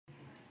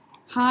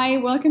Hi,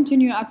 welcome to a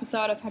new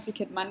episode of Happy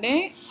Kid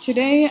Monday.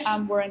 Today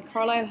we're in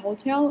Carlisle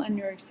Hotel in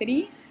New York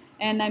City,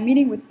 and I'm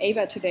meeting with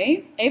Ava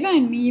today. Ava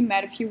and me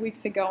met a few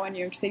weeks ago in New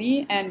York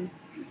City, and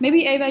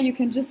maybe Ava, you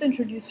can just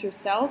introduce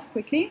yourself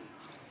quickly.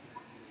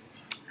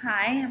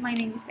 Hi, my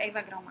name is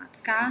Eva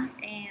Gromacka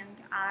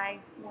and I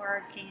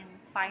work in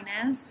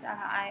finance.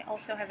 I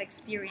also have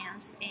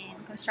experience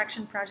in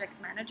construction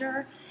project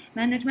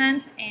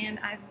management and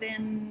I've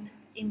been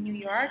in New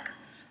York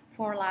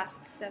for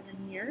last 7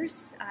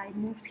 years. I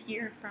moved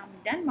here from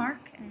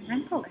Denmark and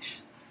I'm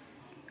Polish.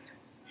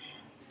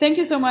 Thank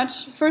you so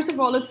much. First of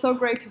all, it's so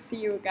great to see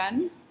you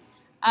again.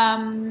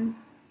 Um,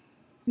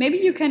 Maybe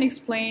you can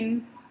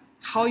explain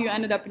how you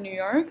ended up in New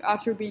York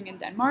after being in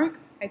Denmark.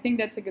 I think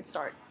that's a good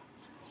start.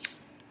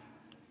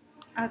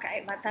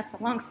 Okay, but that's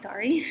a long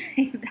story,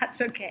 if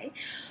that's okay.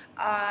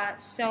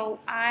 So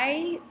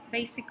I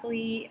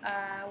basically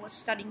was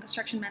studying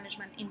construction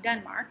management in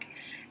Denmark,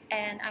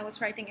 and I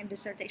was writing a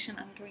dissertation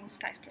on green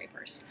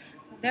skyscrapers.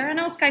 There are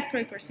no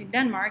skyscrapers in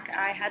Denmark.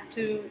 I had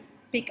to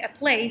pick a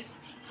place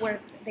where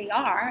they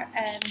are,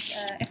 and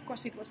of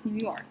course it was New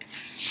York.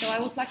 So I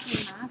was lucky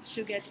enough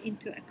to get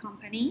into a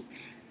company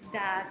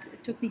that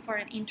took me for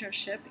an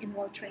internship in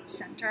World Trade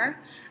Center,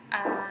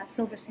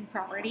 Silverstein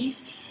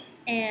Properties,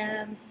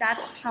 and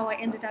that's how I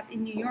ended up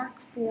in New York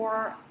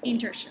for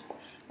internship.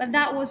 But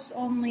that was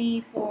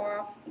only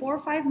for 4 or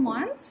 5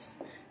 months,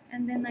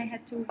 and then I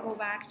had to go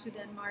back to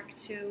Denmark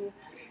to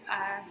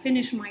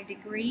finish my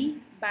degree.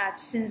 But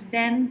since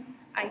then,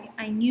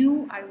 I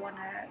knew I want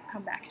to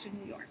come back to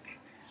New York.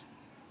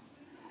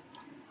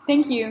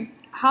 Thank you.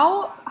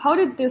 How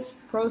did this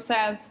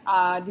process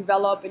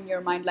develop in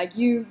your mind? Like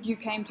you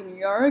came to New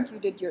York, you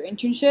did your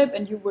internship,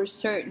 and you were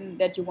certain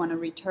that you want to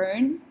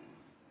return.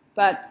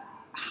 But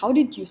how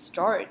did you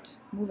start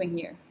moving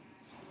here?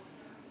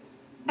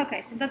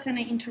 Okay, so that's an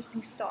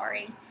interesting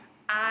story.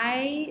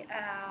 I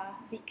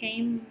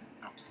became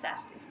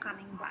obsessed with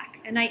coming back,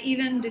 and I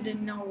even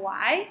didn't know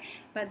why,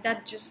 but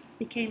that just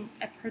became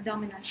a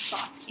predominant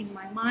thought in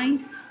my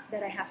mind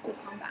that I have to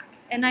come back.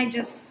 And I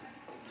just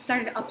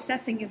started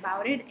obsessing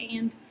about it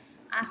and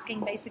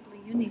asking basically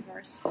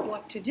universe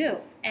what to do.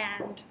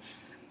 And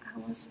I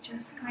was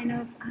just kind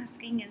of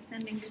asking and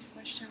sending this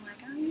question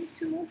like, I need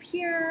to move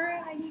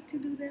here, I need to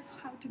do this,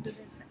 how to do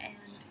this.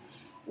 And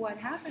what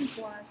happened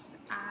was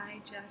I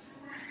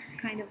just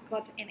kind of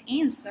got an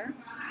answer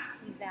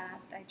that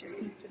I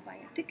just need to buy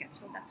a ticket.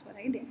 So that's what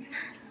I did.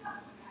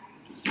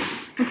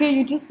 Okay,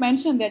 you just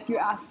mentioned that you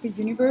asked the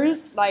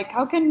universe. Like,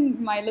 how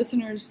can my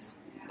listeners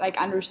like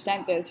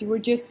understand this? You were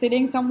just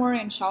sitting somewhere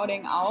and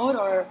shouting out,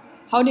 or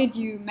how did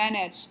you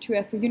manage to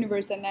ask the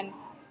universe? And then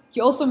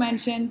you also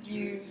mentioned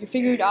you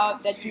figured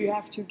out that you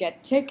have to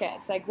get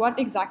tickets. Like, what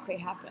exactly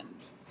happened?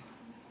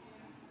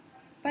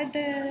 But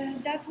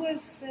that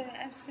was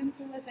as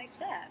simple as I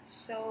said.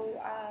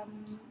 So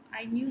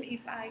I knew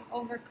if I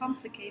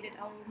overcomplicate it,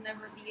 I'll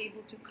never be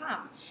able to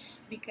come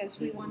because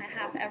we want to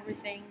have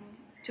everything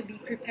to be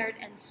prepared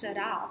and set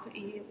up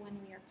when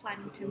we are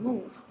planning to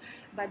move.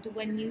 But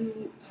when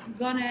you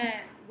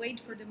gonna wait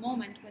for the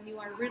moment when you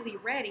are really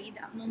ready,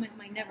 that moment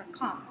might never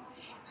come.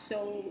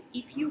 So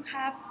if you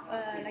have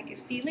like a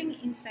feeling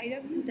inside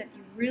of you that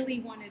you really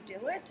want to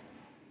do it,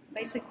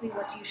 basically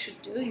what you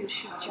should do, you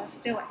should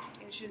just do it.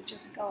 You should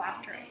just go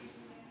after it.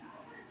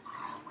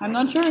 I'm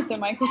not sure if the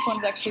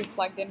microphone's actually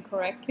plugged in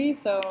correctly,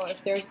 so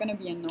if there's going to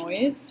be a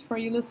noise for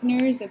you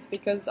listeners, it's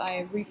because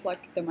I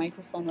replugged the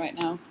microphone right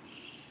now.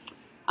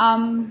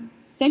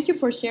 Thank you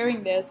for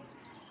sharing this.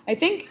 I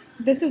think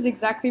this is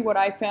exactly what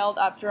I felt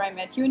after I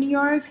met you in New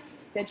York,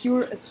 that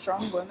you're a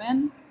strong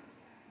woman.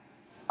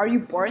 Are you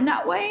born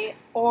that way,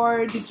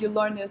 or did you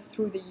learn this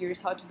through the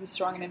years how to be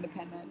strong and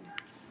independent?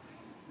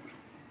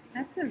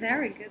 That's a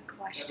very good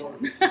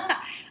question.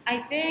 I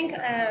think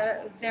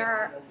there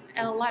are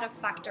a lot of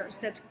factors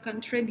that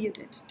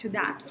contributed to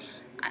that.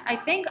 I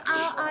think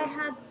I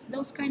had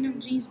those kind of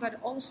genes, but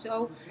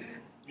also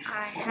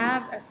I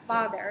have a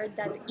father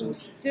that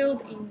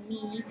instilled in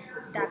me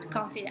that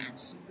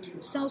confidence.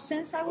 So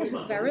since I was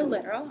very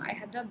little, I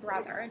had a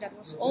brother that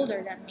was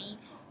older than me,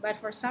 but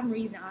for some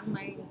reason,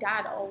 my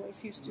dad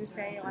always used to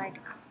say like,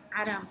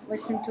 "Adam,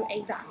 listen to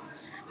Ada,"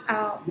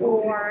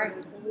 or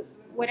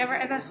whatever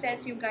Eva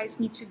says you guys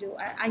need to do.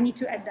 I need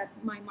to add that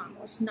my mom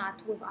was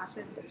not with us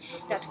at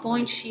that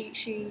point.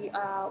 She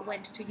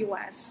went to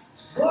US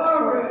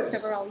for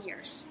several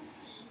years.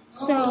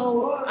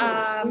 So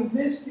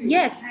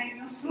yes,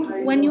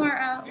 when you are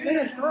a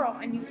little girl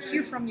and you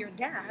hear from your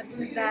dad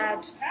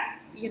that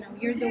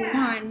you're the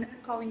one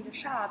calling the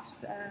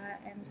shots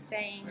and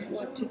saying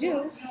what to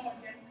do,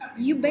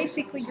 you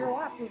basically grow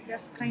up with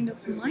this kind of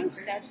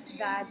mindset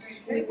that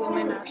we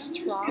women are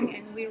strong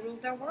and we rule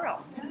the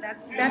world.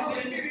 That's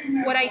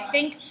what I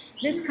think.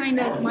 This kind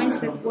of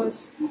mindset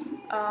was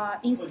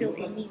instilled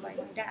in me by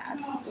my dad,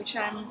 which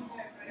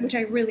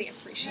I really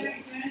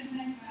appreciate.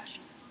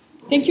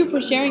 Thank you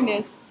for sharing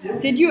this.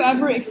 Did you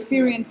ever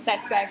experience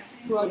setbacks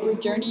throughout your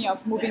journey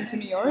of moving to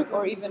New York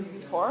or even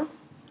before?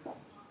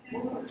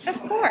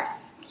 Of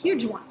course.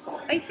 huge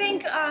ones. I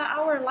think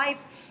our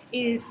life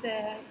is,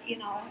 a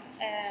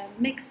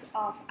mix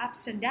of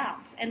ups and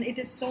downs, and it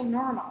is so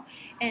normal.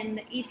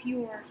 And if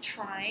you are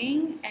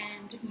trying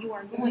and you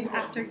are going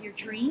after your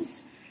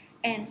dreams,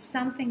 and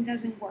something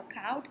doesn't work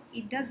out,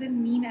 it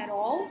doesn't mean at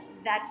all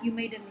that you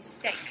made a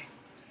mistake.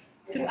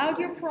 Throughout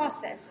your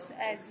process,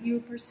 as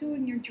you're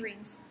pursuing your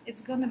dreams,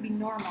 it's going to be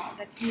normal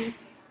that you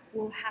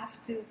will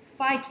have to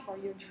fight for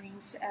your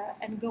dreams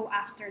and go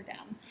after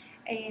them.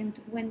 And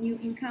when you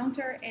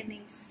encounter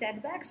any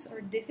setbacks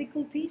or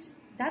difficulties,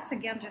 that's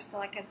again just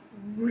like a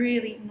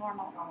really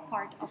normal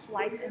part of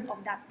life and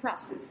of that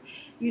process.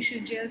 You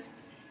should just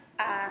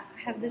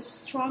have this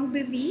strong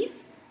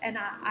belief, and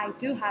I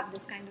do have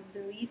this kind of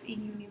belief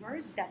in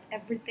universe that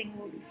everything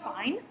will be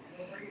fine,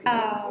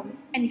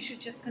 and you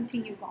should just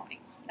continue going.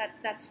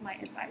 That's my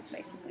advice,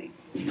 basically.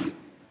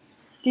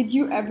 Did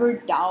you ever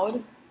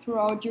doubt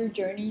throughout your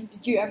journey?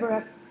 Did you ever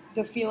have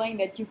the feeling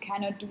that you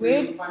cannot do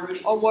it?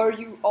 Or were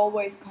you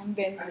always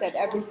convinced that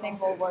everything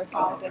will work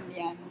out in the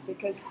end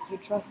because you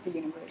trust the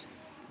universe?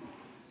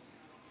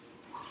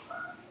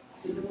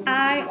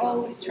 I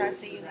always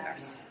trust the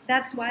universe.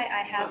 That's why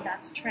I have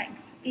that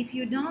strength. If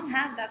you don't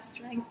have that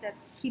strength that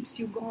keeps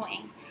you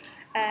going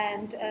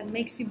and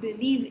makes you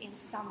believe in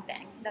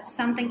something, that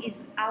something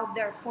is out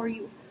there for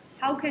you,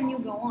 how can you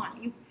go on?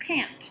 You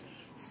can't.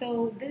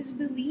 So, this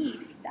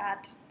belief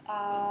that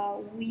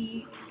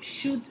we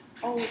should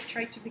always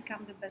try to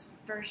become the best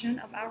version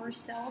of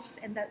ourselves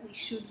and that we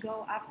should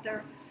go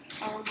after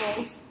our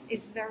goals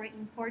is very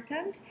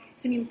important,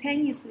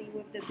 simultaneously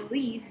with the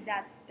belief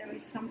that there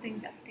is something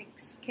that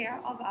takes care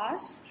of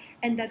us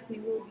and that we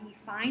will be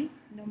fine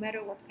no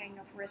matter what kind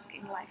of risk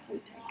in life we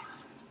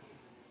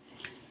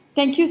take.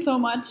 Thank you so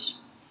much.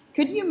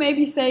 Could you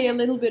maybe say a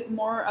little bit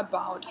more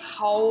about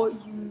how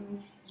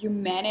you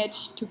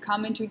managed to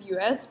come into the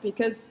US?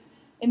 Because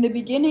in the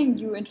beginning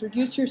you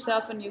introduced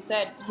yourself and you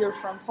said you're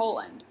from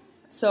Poland.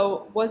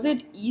 So was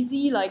it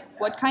easy? Like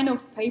what kind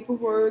of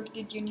paperwork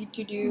did you need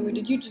to do?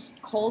 Did you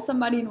just call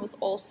somebody and it was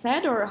all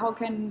set, or how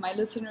can my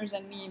listeners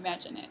and me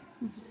imagine it?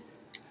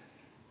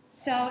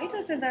 So it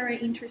was a very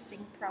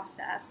interesting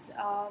process.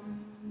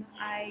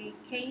 I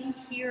came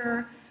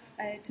here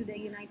to the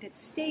United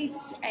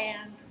States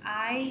and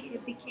I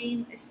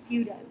became a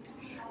student.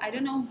 I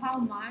don't know how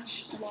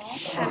much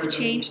laws have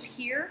changed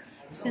here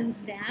since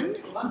then,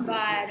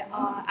 but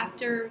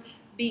after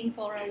being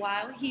for a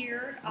while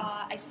here,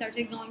 I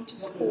started going to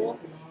school,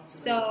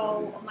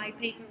 so my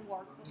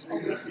paperwork was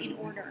always in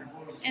order.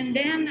 And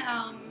then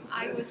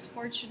I was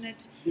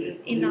fortunate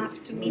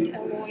enough to meet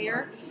a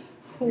lawyer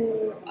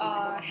who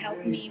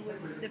helped me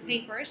with the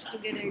papers to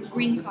get a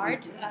green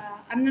card.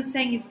 I'm not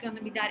saying it's going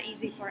to be that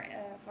easy for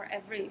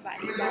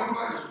everybody, but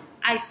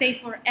I say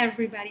for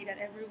everybody that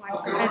everyone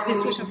who has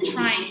this wish of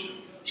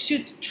trying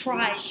should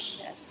try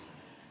this.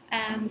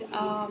 And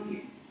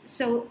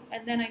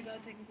and then I got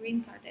a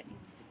green card, and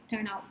it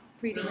turned out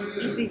pretty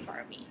easy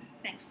for me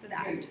thanks to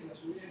that.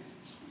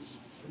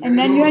 And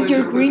then you had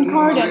your green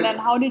card, and then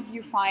how did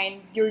you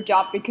find your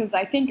job? Because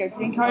I think a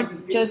green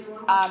card just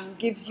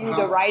gives you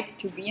the right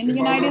to be in the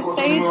United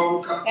States,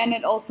 and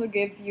it also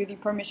gives you the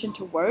permission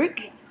to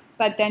work.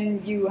 But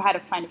then you had to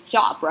find a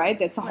job, right?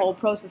 That's a whole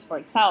process for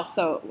itself.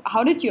 So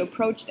how did you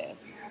approach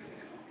this?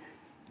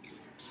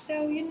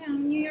 So,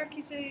 New York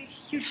is a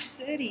huge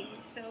city,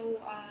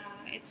 so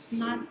it's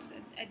not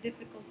a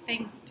difficult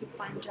thing to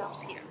find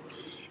jobs here.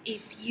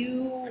 If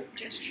you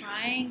just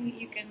trying,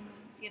 you can,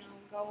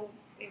 go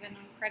even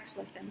on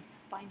Craigslist and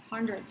find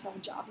hundreds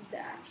of jobs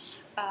there,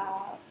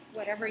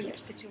 whatever your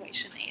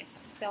situation is.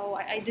 So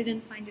I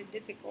didn't find it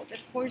difficult.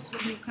 Of course,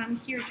 when you come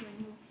here to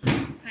a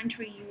new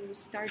country, you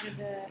start at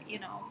the,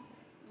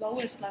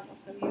 lowest level,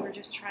 so you were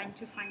just trying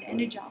to find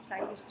any jobs.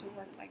 I used to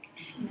work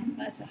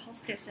as a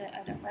hostess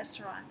at a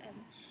restaurant,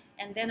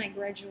 and then I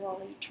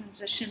gradually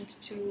transitioned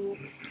to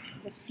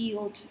the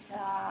field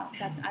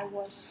that I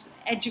was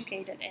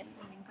educated in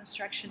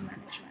construction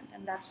management,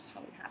 and that's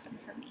how it happened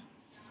for me.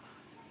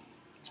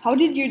 How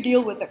did you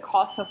deal with the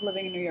cost of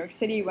living in New York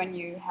City when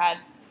you had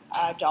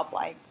a job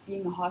like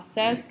being a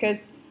hostess?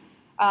 Because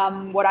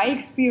what I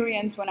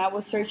experienced when I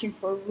was searching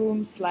for a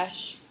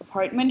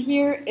room/apartment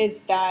here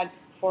is that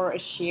for a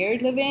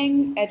shared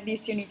living, at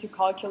least you need to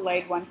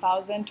calculate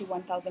 $1,000 to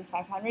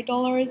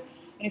 $1,500,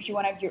 and if you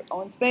want to have your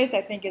own space,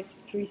 I think it's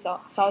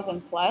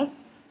 $3,000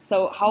 plus.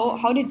 So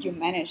how did you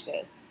manage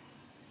this?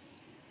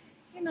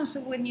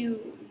 So when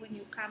you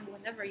come,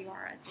 whenever you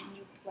are at a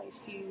new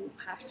place, you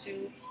have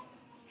to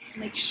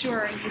make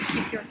sure you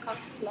keep your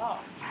costs low.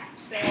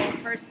 So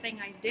first thing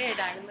I did,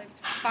 I lived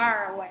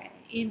far away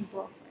in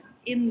Brooklyn,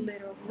 in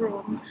little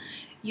room,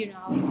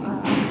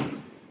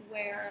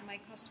 where my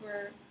costs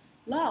were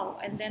low.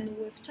 And then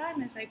with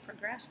time, as I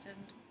progressed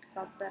and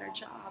got better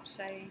jobs,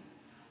 I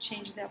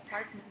changed the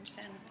apartments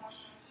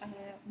and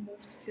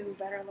moved to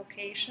better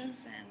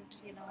locations. And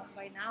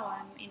by now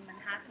I'm in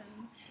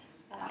Manhattan,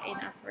 in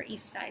Upper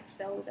East Side.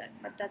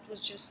 But that was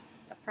just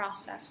a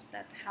process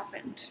that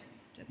happened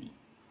to me.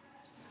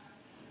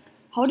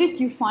 How did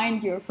you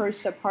find your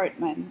first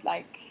apartment?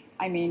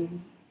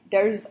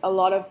 there's a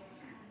lot of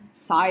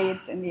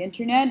sites in the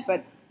internet,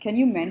 but can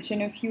you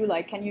mention a few?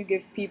 Like, can you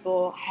give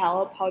people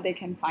help how they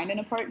can find an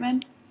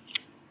apartment?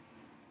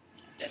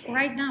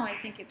 Right now, I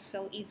think it's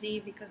so easy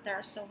because there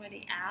are so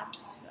many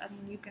apps. I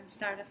mean, you can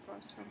start, of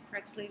course, from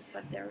Craigslist,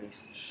 but there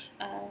is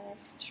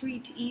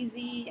Street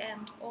Easy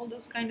and all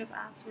those kind of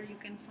apps where you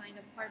can find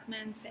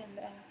apartments and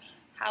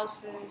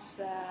houses,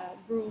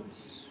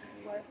 rooms,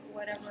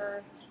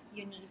 whatever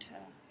you need.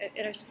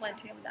 There's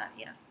plenty of that,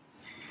 yeah.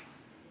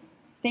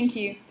 Thank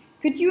you.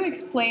 Could you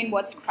explain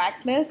what's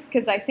Craigslist?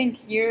 Because I think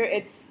here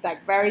it's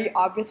like very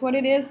obvious what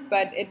it is,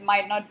 but it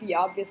might not be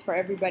obvious for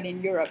everybody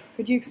in Europe.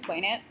 Could you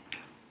explain it?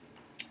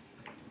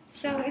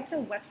 So it's a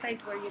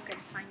website where you can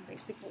find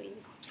basically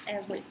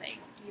everything.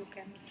 You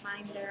can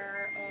find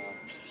there,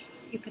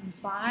 you can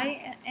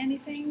buy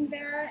anything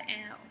there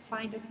and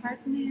find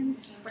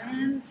apartments,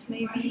 rents,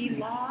 maybe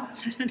law,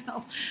 I don't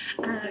know.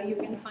 You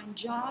can find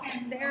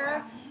jobs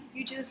there.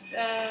 You just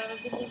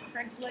Google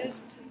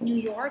Craigslist New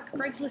York.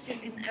 Craigslist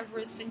is in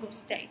every single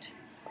state.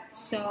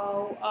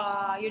 So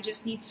you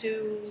just need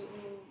to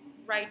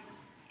write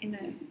in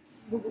a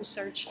Google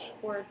search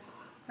or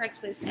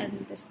Craigslist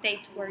and the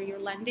state where you're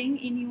landing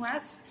in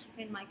US.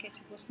 In my case,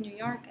 it was New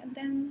York, and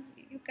then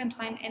you can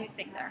find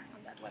anything there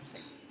on that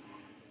website.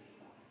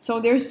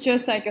 So there's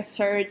just like a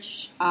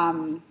search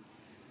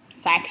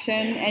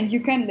section, and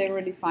you can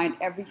literally find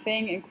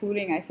everything,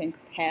 including I think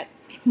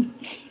pets,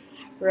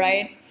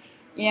 right?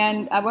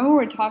 And when we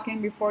were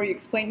talking before, you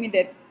explained me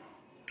that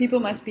people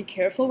must be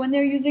careful when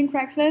they're using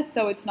Craigslist.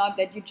 So it's not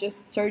that you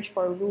just search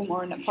for a room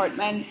or an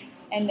apartment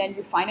and then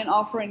you find an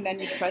offer and then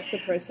you trust the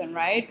person,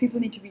 right? People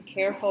need to be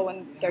careful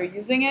when they're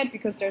using it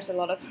because there's a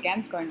lot of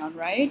scams going on,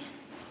 right?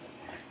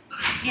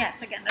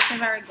 Yes, again, that's a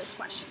very good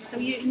question. So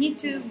you need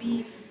to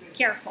be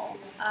careful.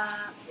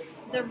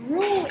 The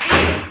rule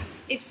is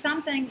if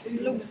something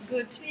looks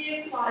good,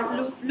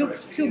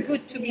 looks too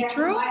good to be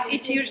true,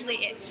 it usually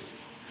is.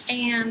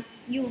 And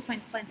you will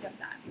find plenty of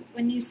that.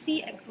 When you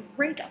see a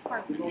great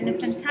apartment in a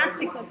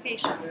fantastic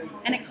location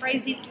and a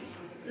crazy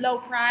low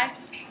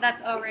price,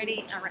 that's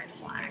already a red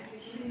flag.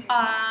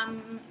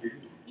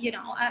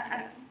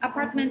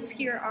 Apartments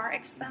here are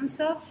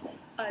expensive.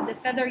 The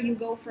further you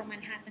go from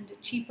Manhattan, the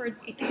cheaper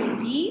it will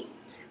be.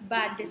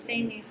 But the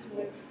same is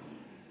with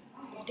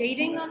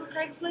dating on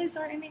Craigslist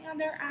or any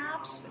other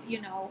apps.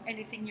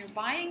 Anything you're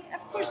buying,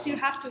 of course, you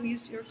have to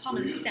use your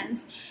common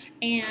sense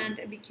and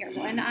be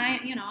careful. And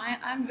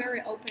I'm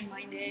very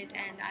open-minded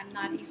and I'm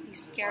not easily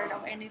scared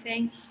of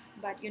anything.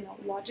 But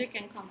logic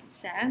and common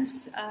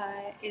sense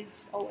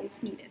is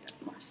always needed, of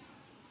course.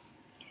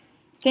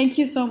 Thank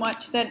you so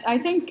much. That I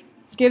think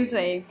gives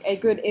a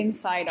good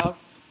insight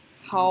of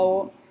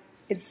how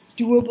it's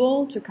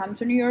doable to come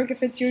to New York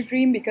if it's your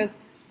dream, because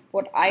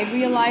what I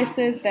realized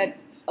is that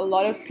a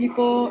lot of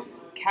people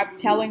kept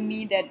telling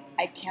me that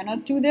I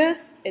cannot do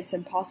this, it's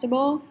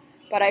impossible.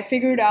 But I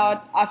figured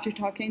out after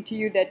talking to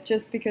you that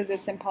just because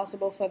it's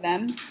impossible for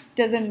them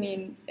doesn't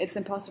mean it's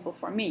impossible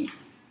for me.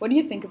 What do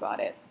you think about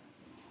it?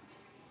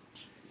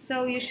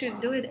 So you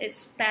should do it,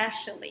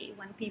 especially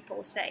when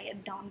people say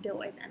don't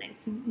do it and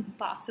it's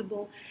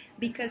impossible.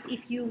 Because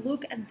if you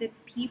look at the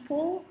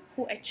people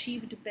who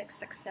achieved big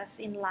success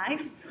in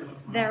life,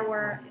 they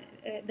were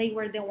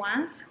the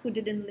ones who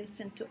didn't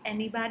listen to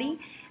anybody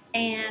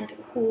and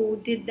who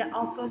did the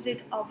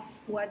opposite of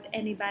what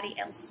anybody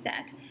else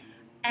said.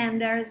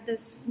 And there's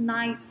this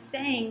nice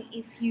saying,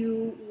 if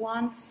you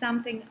want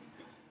something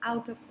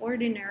out of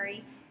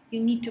ordinary,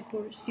 you need to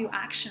pursue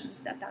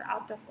actions that are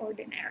out of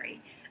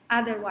ordinary.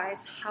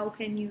 Otherwise, how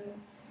can you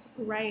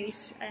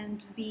race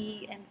and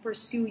be and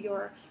pursue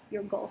your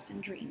goals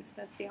and dreams?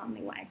 That's the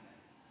only way.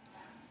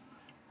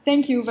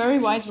 Thank you. Very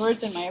wise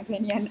words, in my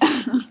opinion.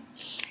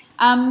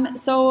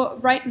 So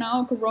right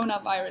now,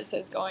 coronavirus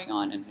is going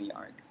on in New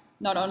York.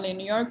 Not only in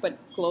New York, but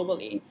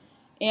globally.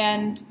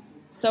 And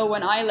so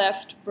when I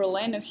left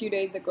Berlin a few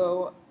days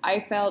ago, I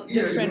felt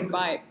different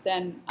vibe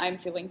than I'm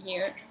feeling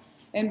here.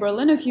 In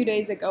Berlin a few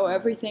days ago,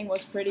 everything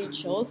was pretty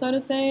chill, so to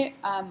say.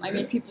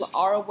 People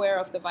are aware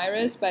of the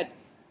virus, but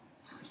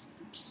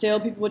still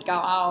people would go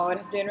out,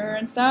 have dinner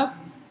and stuff.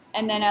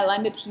 And then I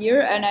landed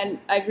here, and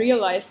I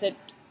realized that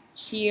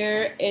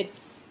here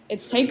it's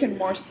taken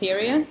more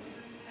serious.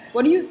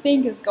 What do you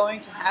think is going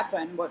to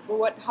happen?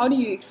 How do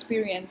you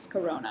experience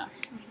Corona?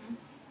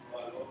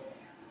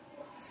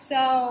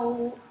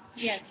 So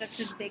yes, that's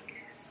a big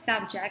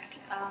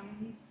subject,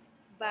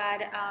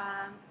 but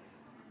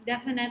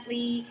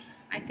definitely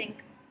I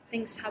think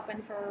things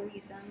happen for a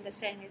reason. The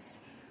same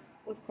is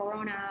with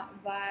Corona,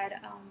 but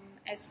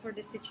as for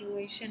the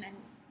situation and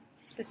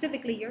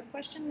specifically your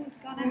question, what's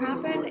going to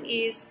happen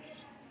is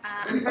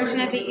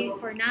unfortunately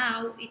for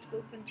now it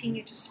will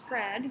continue to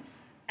spread,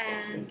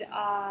 and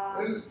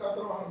I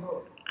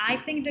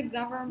think the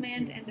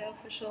government and the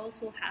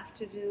officials will have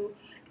to do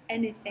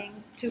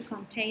anything to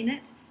contain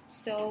it.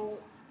 So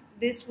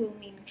this will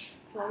mean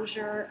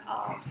closure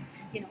of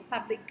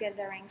public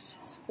gatherings,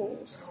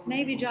 schools,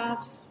 maybe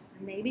jobs,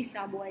 maybe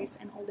subways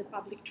and all the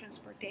public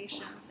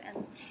transportations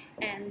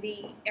and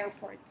the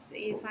airport.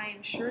 If I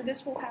am sure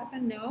this will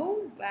happen,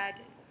 no, but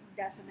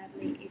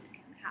definitely it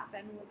can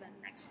happen within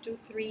the next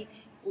 2-3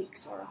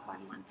 weeks or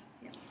 1 month.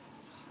 Yeah.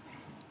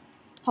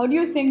 How do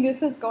you think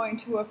this is going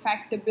to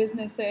affect the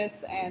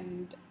businesses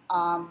and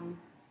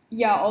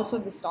yeah, also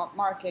the stock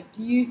market?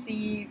 Do you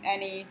see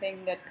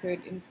anything that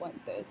could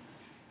influence this?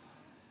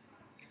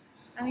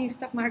 I mean,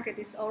 stock market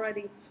is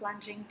already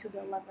plunging to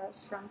the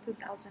levels from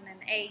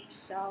 2008.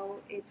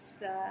 So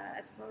it's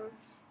as for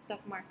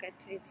stock market,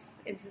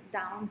 it's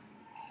down,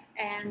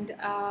 and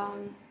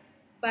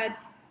but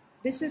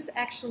this is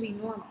actually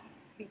normal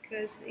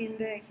because in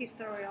the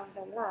history of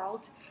the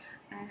world,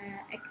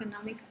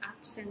 economic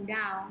ups and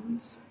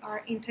downs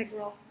are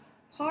integral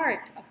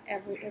part of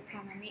every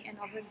economy and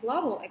of a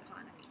global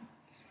economy.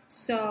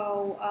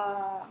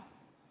 So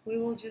we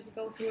will just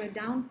go through a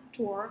down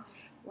tour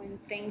when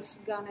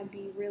things gonna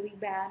be really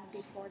bad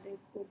before they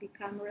will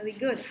become really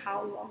good.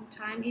 How long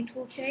time it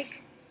will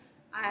take,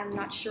 I'm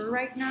not sure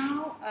right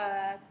now.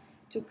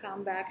 To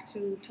come back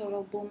to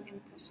total boom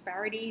in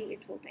prosperity, it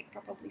will take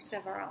probably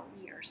several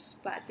years.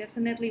 But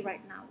definitely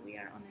right now we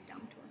are on a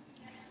down tour.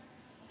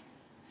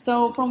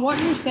 So, from what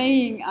you're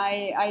saying,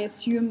 I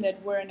assume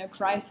that we're in a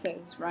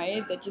crisis,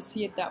 right? That you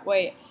see it that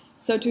way.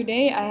 So,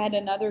 today I had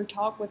another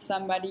talk with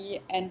somebody,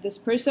 and this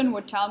person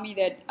would tell me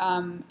that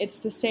it's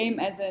the same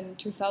as in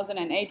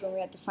 2008 when we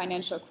had the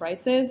financial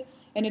crisis.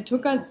 And it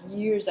took us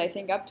years, I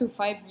think up to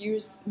 5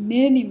 years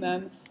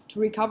minimum, to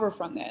recover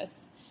from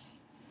this.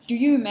 Do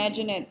you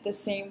imagine it the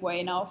same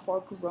way now for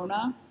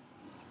Corona?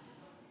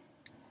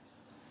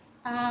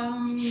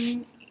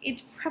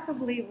 It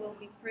probably will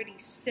be pretty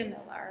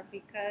similar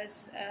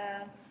because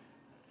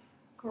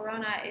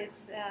Corona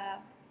is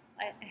a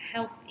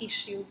health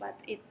issue, but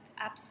it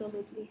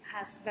absolutely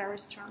has very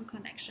strong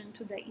connection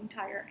to the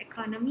entire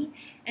economy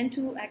and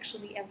to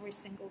actually every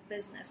single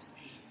business.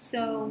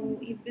 So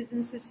if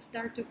businesses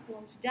start to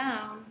close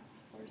down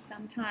for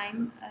some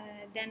time,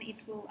 then it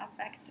will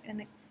affect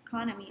an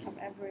economy of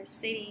every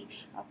city,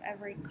 of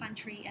every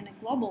country, and a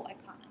global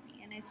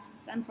economy. And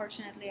it's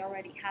unfortunately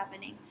already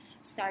happening,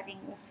 starting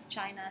with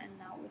China and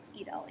now with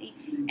Italy.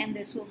 And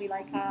this will be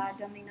like a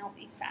domino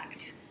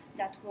effect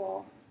that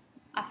will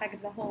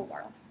affect the whole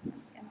world,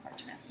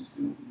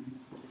 unfortunately.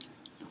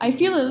 I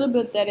feel a little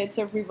bit that it's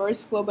a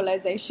reverse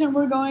globalization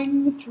we're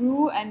going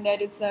through, and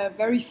that it's a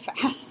very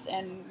fast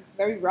and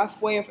very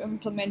rough way of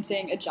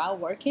implementing agile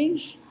working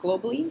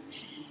globally.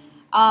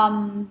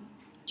 Um,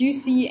 do you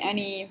see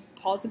any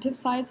positive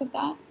sides of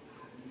that?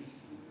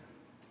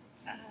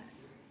 Uh,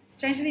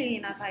 Strangely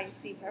enough, I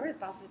see very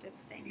positive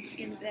thing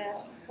in the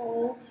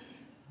whole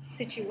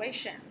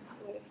situation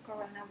with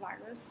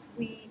coronavirus.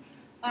 We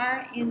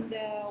are in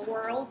the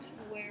world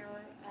where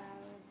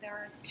there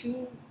are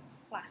two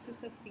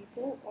classes of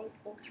people: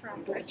 ultra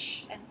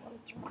rich and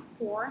ultra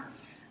poor.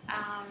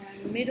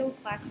 Middle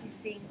class is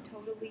being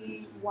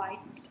totally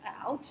wiped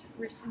out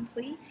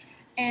recently,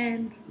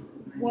 and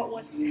what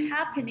was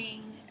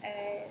happening,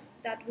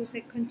 that was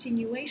a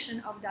continuation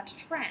of that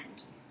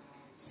trend.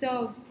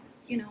 So,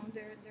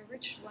 the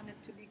rich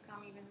wanted to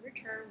become even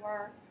richer,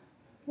 where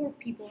poor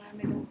people and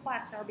middle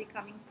class are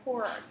becoming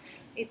poorer.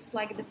 It's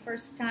like the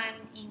first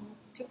time in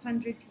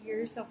 200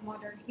 years of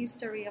modern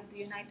history of the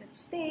United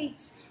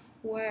States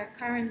where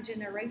current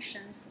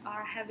generations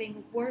are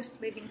having worse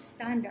living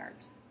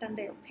standards than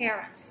their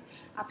parents.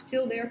 Up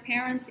till their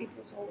parents, it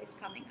was always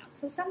coming up.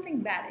 So something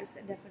bad is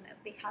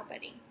definitely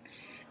happening.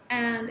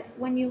 And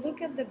when you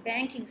look at the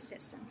banking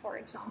system, for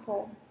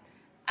example,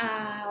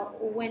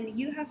 when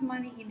you have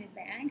money in a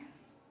bank,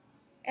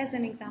 as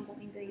an example,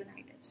 in the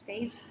United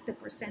States, the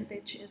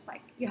percentage is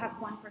like you have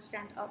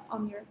 1%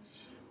 on your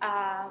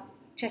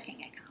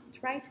checking account,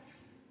 right?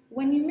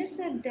 When you miss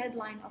a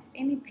deadline of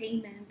any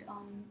payment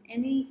on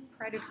any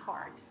credit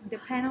card, the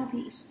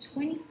penalty is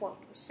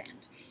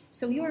 24%.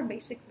 So you are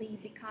basically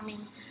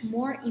becoming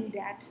more in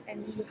debt,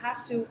 and you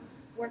have to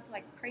work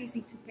like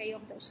crazy to pay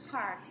off those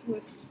cards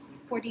with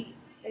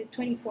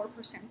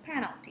 24%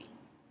 penalty.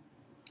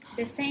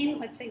 The same,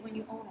 let's say, when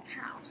you own a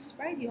house,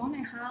 right? You own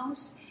a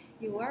house,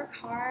 you work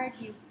hard,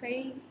 you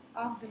pay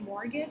off the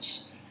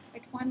mortgage.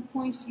 At one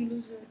point, you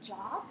lose a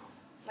job,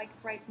 like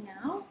right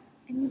now,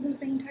 and you lose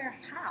the entire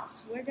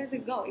house. Where does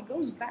it go? It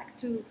goes back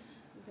to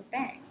the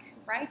bank,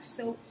 right?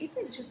 So it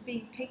is just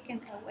being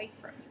taken away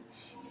from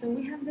you. So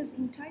we have this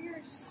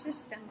entire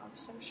system of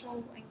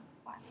social and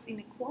class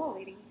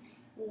inequality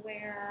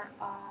where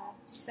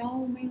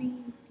so many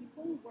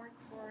people work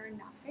for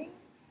nothing.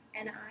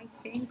 And I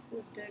think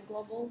with the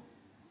global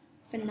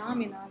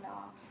phenomenon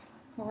of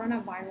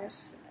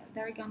coronavirus,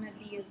 there's going to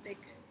be a big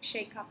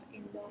shakeup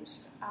in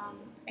those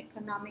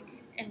economic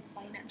and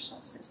financial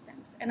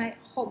systems. And I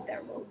hope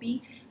there will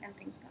be, and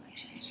things going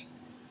to change.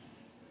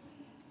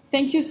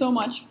 Thank you so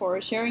much for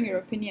sharing your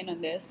opinion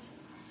on this.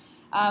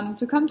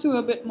 To come to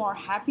a bit more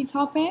happy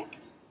topic,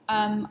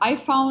 I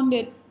found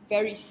it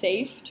very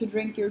safe to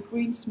drink your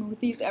green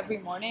smoothies every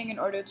morning in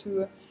order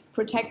to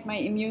protect my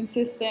immune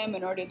system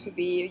in order to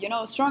be,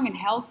 strong and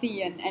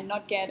healthy and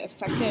not get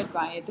affected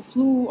by the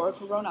flu or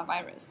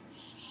coronavirus.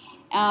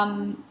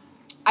 Um,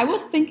 I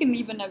was thinking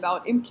even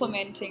about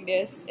implementing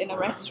this in a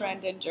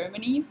restaurant in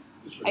Germany.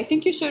 I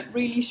think you should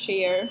really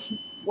share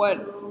what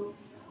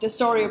the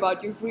story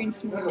about your green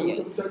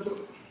smoothie is.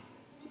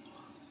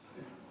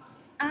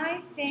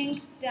 I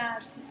think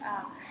that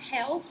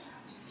health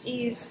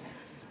is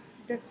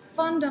the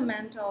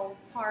fundamental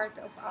part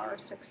of our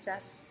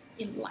success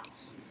in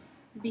life.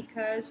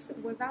 Because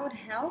without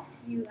health,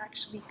 you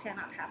actually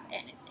cannot have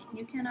anything.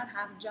 You cannot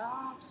have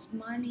jobs,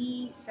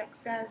 money,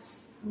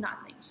 success,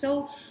 nothing.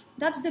 So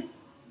that's the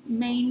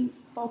main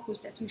focus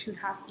that you should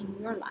have in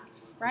your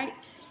life, right?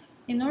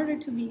 In order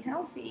to be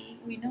healthy,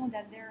 we know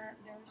that there's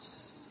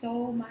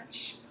so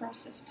much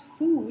processed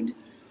food.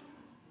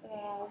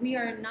 We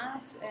are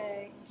not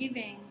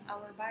giving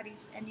our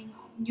bodies any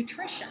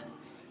nutrition,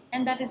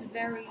 and that is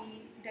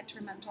very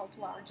detrimental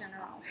to our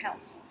general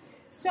health.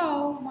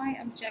 So, my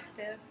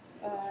objective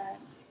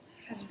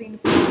has been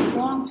for a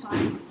long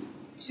time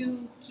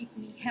to keep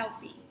me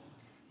healthy.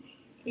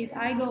 If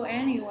I go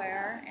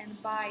anywhere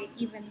and buy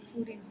even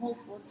food in Whole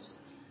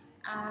Foods,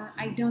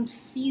 I don't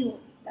feel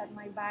that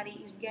my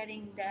body is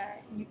getting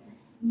the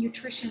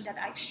nutrition that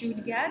I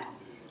should get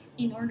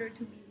in order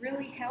to be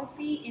really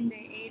healthy in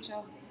the age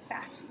of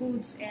fast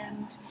foods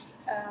and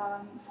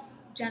um,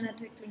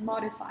 genetically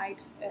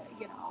modified,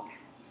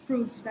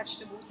 fruits,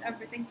 vegetables,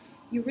 everything.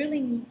 You really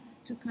need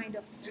to kind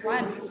of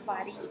flood your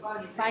body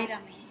with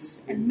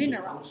vitamins and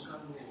minerals.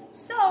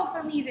 So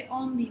for me, the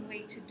only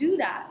way to do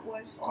that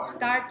was to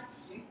start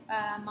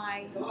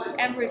my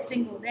every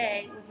single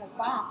day with a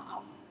bomb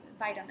of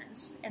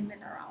vitamins and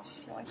minerals.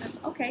 So I thought,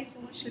 okay, so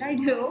what should I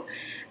do?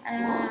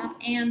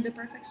 And the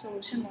perfect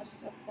solution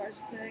was, of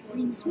course, a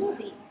green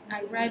smoothie.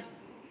 I read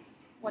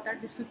what are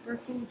the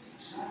superfoods,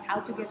 how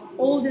to get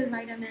all the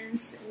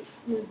vitamins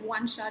with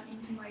one shot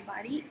into my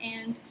body,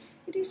 and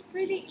it is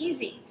pretty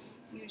easy.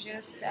 You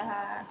just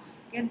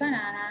get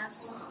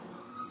bananas,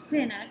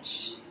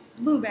 spinach,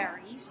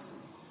 blueberries,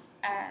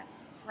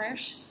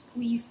 fresh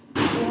squeezed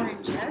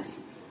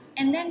oranges,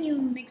 and then you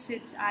mix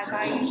it. I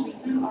buy usually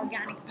some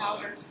organic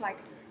powders like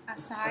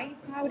acai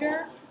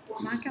powder,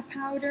 maca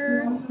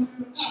powder,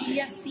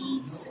 chia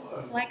seeds,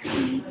 flax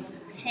seeds,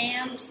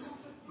 hams,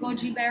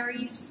 goji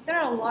berries. There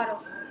are a lot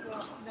of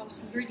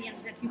those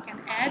ingredients that you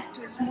can add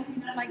to a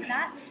smoothie like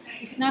that.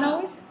 It's not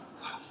always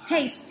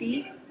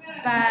tasty,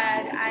 but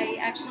I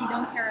actually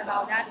don't care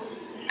about that.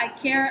 I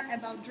care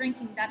about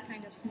drinking that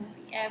kind of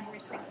smoothie every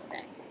single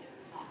day.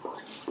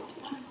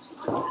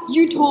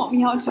 You taught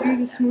me how to do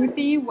the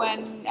smoothie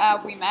when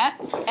we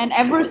met, and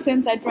ever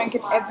since I drank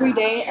it every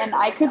day, and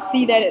I could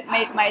see that it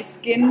made my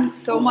skin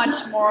so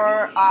much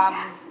more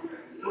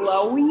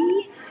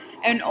glowy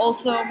and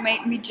also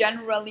made me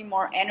generally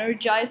more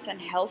energized and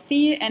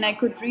healthy. And I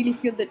could really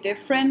feel the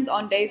difference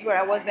on days where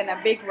I was in a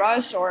big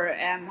rush or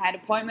had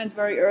appointments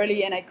very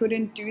early and I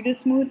couldn't do the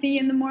smoothie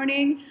in the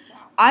morning.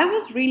 I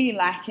was really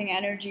lacking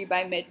energy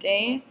by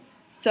midday.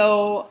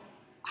 So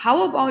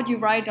how about you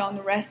write down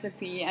the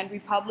recipe and we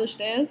publish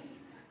this?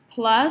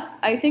 Plus,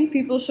 I think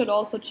people should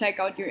also check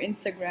out your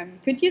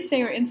Instagram. Could you say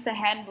your Insta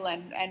handle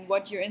and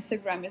what your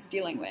Instagram is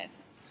dealing with?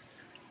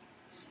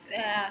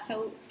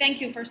 So thank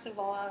you first of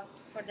all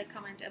for the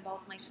comment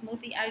about my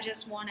smoothie. I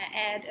just want to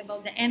add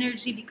about the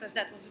energy because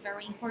that was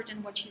very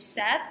important what you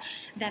said,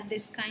 that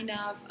this kind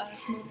of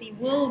smoothie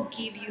will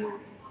give you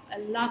a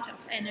lot of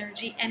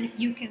energy, and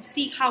you can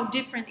see how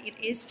different it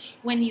is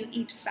when you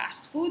eat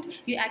fast food.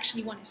 You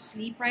actually want to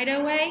sleep right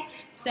away.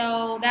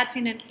 So that's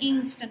in an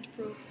instant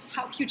proof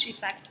how huge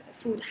effect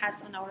food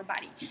has on our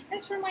body.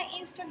 As for my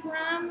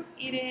Instagram,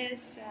 it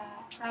is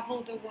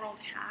Travel the World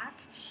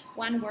Hack,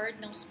 one word,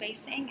 no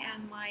spacing,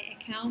 and my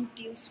account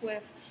deals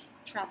with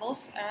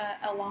travels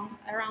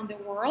around the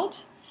world,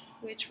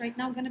 which right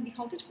now going to be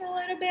halted for a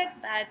little bit,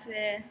 but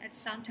at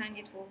some time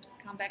it will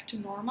come back to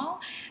normal.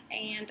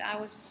 And I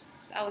was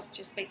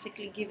just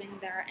basically giving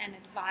there an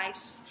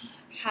advice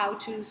how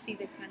to see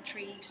the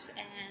countries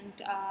and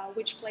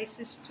which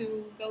places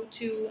to go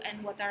to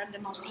and what are the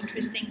most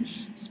interesting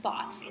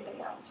spots in the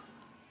world.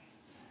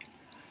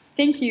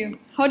 Thank you.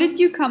 How did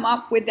you come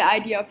up with the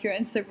idea of your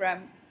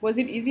Instagram? Was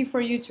it easy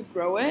for you to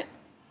grow it?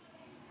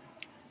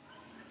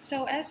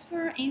 So as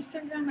for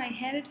Instagram, I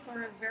had it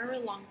for a very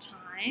long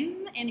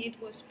time, and it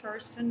was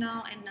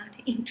personal and not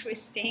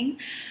interesting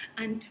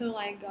until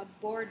I got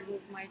bored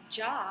with my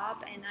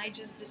job, and I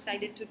just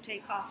decided to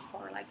take off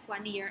for like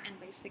 1 year and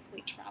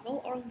basically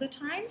travel all the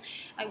time.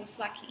 I was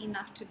lucky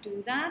enough to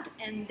do that,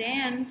 and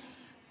then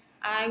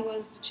I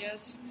was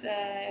just,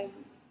 I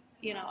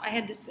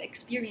had this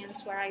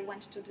experience where I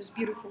went to these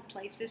beautiful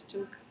places,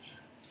 took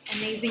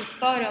amazing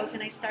photos,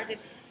 and I started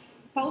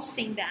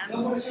posting them,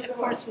 of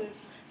course,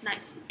 with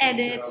nice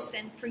edits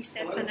and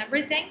presets and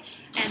everything,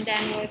 and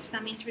then with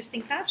some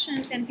interesting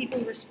captions, and people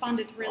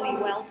responded really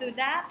well to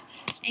that,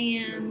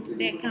 and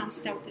the account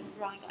started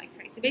growing like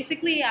crazy.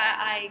 Basically,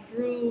 I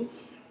grew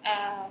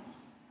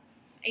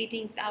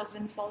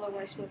 18,000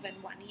 followers within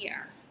 1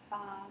 year,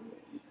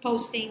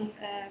 posting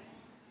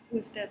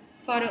with the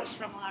photos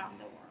from around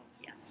the world.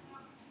 Yes.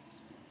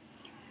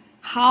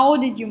 How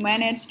did you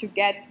manage to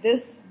get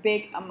this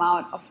big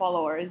amount of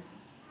followers?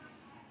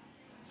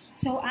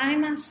 So I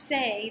must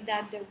say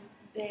that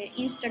the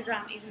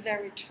Instagram is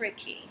very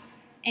tricky,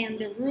 and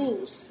the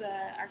rules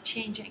are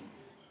changing.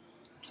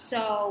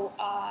 So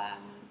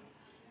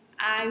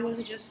I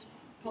was just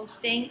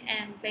posting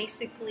and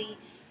basically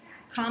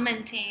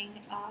commenting,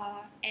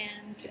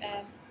 and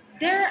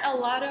there are a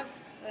lot of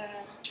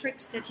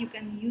tricks that you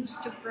can use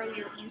to grow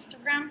your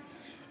Instagram.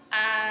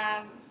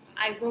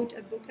 I wrote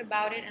a book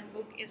about it, and the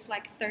book is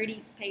like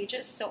 30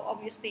 pages, so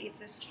obviously it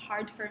is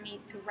hard for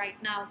me to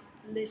right now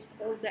list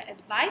all the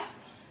advice,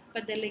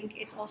 but the link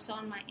is also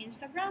on my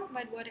Instagram.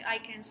 But what I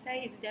can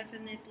say is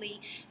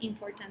definitely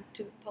important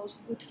to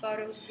post good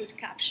photos, good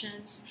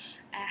captions,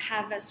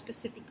 have a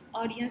specific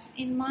audience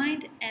in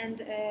mind,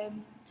 and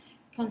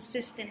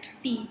consistent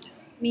feed,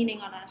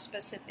 meaning on a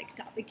specific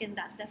topic, and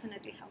that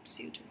definitely helps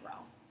you to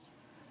grow.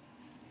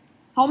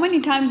 How many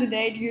times a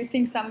day do you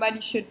think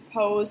somebody should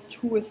post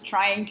who is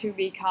trying to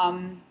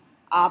become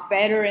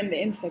better in the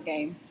Insta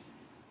game?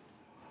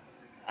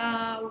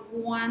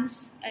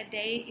 Once a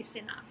day is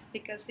enough,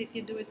 because if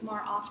you do it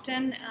more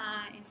often,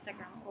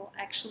 Instagram will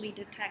actually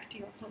detect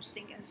your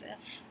posting as a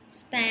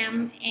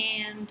spam,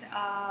 and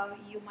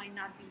you might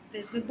not be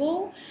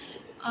visible.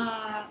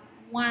 Uh,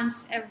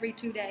 Once every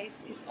 2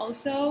 days is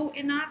also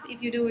enough.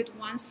 If you do it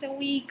once a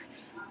week,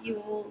 you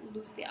will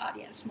lose the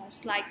audience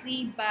most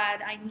likely. But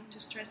I need to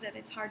stress that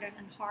it's harder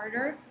and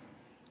harder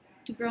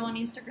to grow on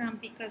Instagram,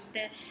 because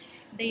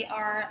they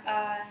are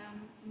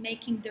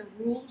making the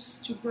rules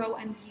to grow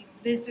and be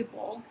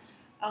visible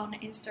on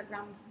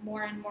Instagram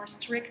more and more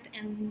strict,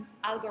 and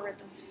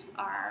algorithms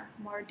are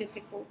more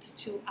difficult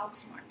to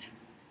outsmart.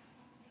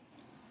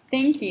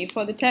 Thank you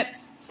for the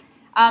tips.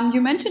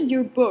 You mentioned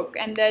your book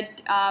and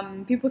that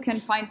people can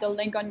find the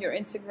link on your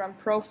Instagram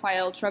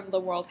profile, Travel the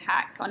World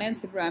Hack on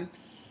Instagram.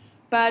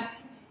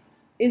 But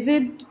is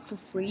it for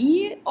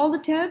free, all the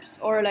tips,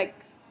 or like,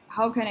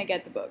 how can I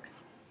get the book?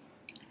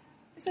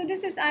 So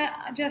this is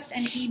just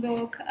an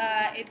ebook.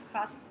 It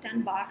costs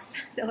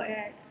 $10, so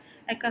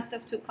a cost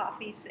of two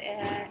coffees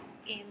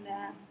in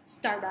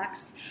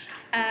Starbucks,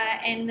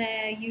 and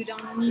you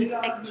don't need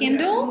a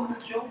Kindle,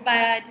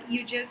 but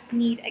you just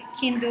need a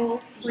Kindle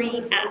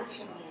free app.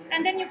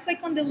 And then you click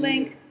on the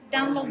link,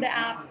 download the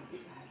app,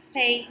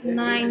 pay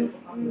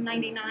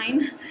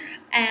 $9.99,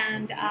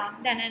 and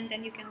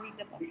then you can read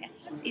the book. Yeah,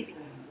 that's easy.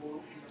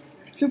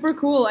 Super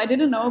cool. I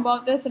didn't know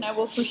about this, and I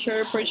will for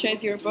sure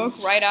purchase your book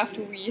right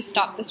after we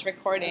stop this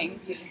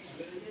recording.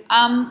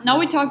 Now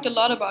we talked a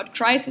lot about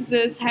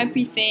crises,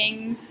 happy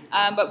things,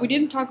 but we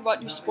didn't talk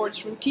about your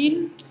sports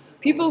routine.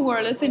 People who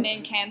are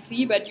listening can't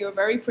see, but you're a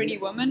very pretty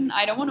woman.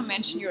 I don't want to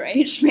mention your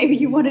age. Maybe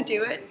you want to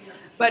do it,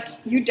 but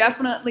you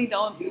definitely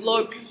don't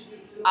look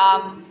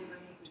um,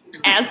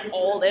 as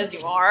old as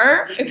you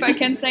are, if I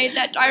can say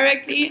that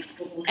directly.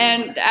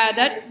 And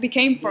that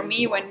became for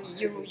me, when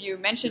you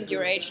mentioned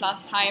your age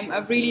last time,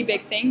 a really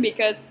big thing,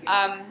 because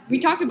we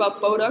talked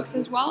about Botox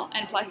as well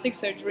and plastic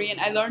surgery, and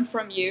I learned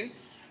from you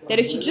that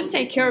if you just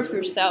take care of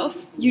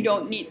yourself, you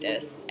don't need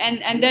this.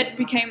 And that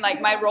became like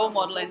my role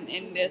model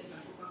in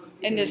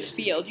this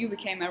field. You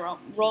became my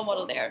role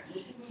model there.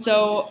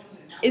 So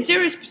is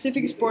there a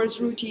specific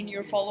sports routine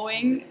you're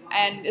following,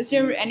 and is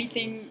there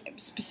anything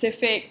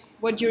specific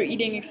what you're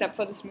eating except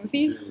for the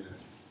smoothies?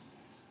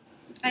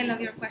 I love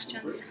your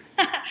questions.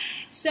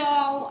 So,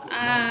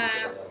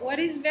 what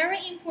is very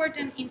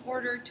important in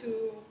order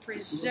to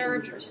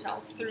preserve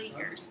yourself through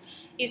years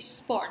is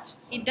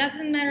sports. It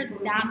doesn't matter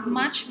that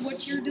much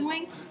what you're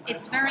doing,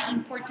 it's very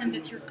important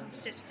that you're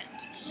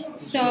consistent.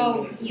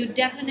 So, you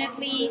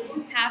definitely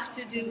have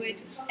to do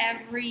it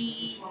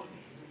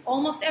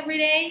almost every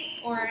day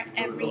or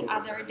every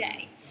other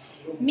day.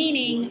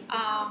 Meaning,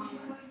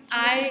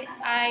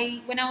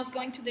 when I was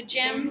going to the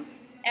gym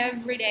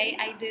every day,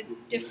 I did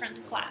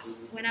different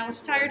class. When I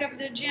was tired of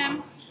the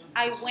gym,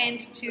 I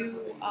went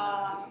to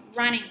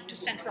running to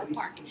Central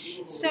Park.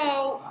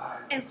 So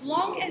as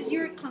long as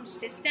you're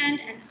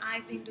consistent, and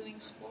I've been doing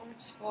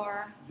sports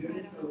for I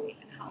don't know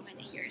even how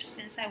many years,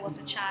 since I was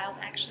a child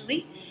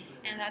actually,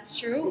 and that's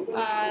true.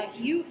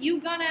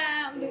 You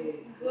gonna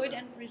look good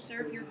and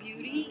preserve your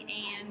beauty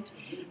and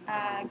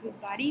good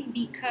body,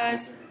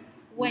 because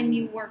when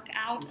you work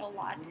out a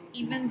lot,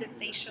 even the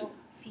facial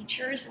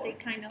features, they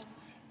kind of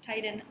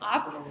tighten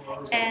up,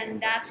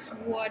 and that's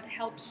what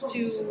helps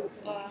to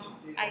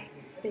I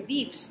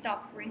believe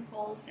stop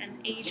wrinkles and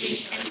aging.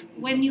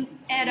 And when you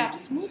add up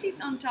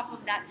smoothies on top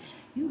of that,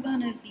 you're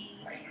gonna be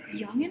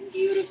young and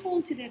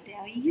beautiful to the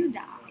day you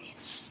die.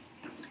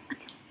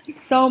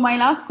 So my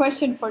last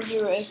question for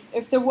you is,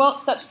 if the world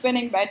stopped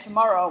spinning by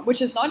tomorrow,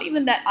 which is not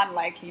even that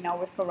unlikely now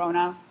with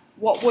Corona,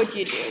 what would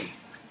you do?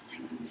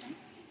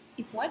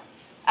 If what?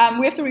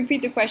 We have to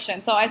repeat the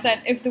question. So I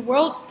said, if the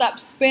world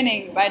stops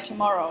spinning by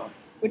tomorrow,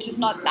 which is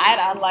not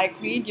that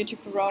unlikely due to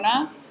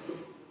Corona,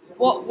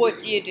 what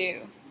would you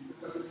do?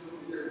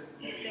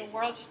 If the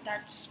world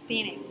starts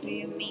spinning, do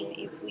you mean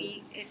if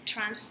we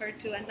transfer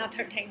to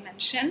another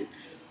dimension?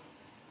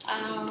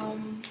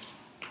 Um,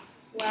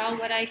 well,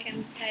 what I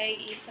can say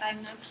is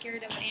I'm not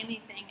scared of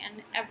anything,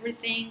 and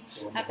everything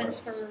happens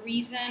for a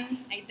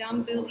reason. I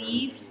don't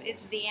believe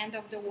it's the end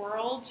of the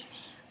world.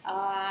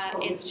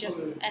 It's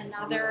just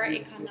another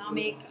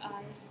economic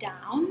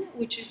down,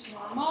 which is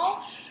normal.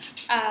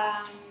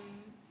 Um,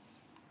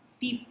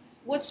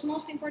 what's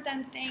most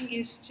important thing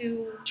is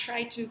to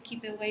try to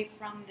keep away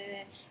from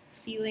the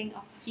feeling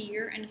of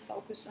fear and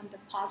focus on the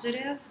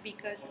positive,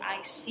 because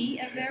I see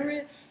a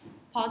very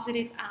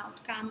positive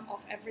outcome of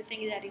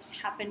everything that is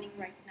happening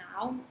right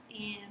now,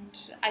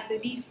 and I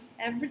believe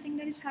everything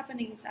that is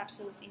happening is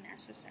absolutely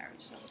necessary,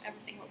 so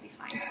everything will be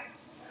fine.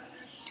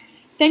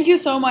 Thank you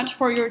so much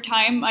for your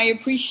time. I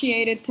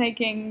appreciated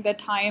taking the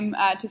time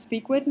to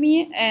speak with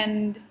me,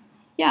 and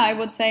yeah, I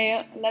would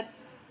say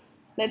let's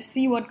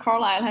see what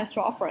Carlisle has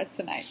to offer us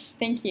tonight.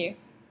 Thank you.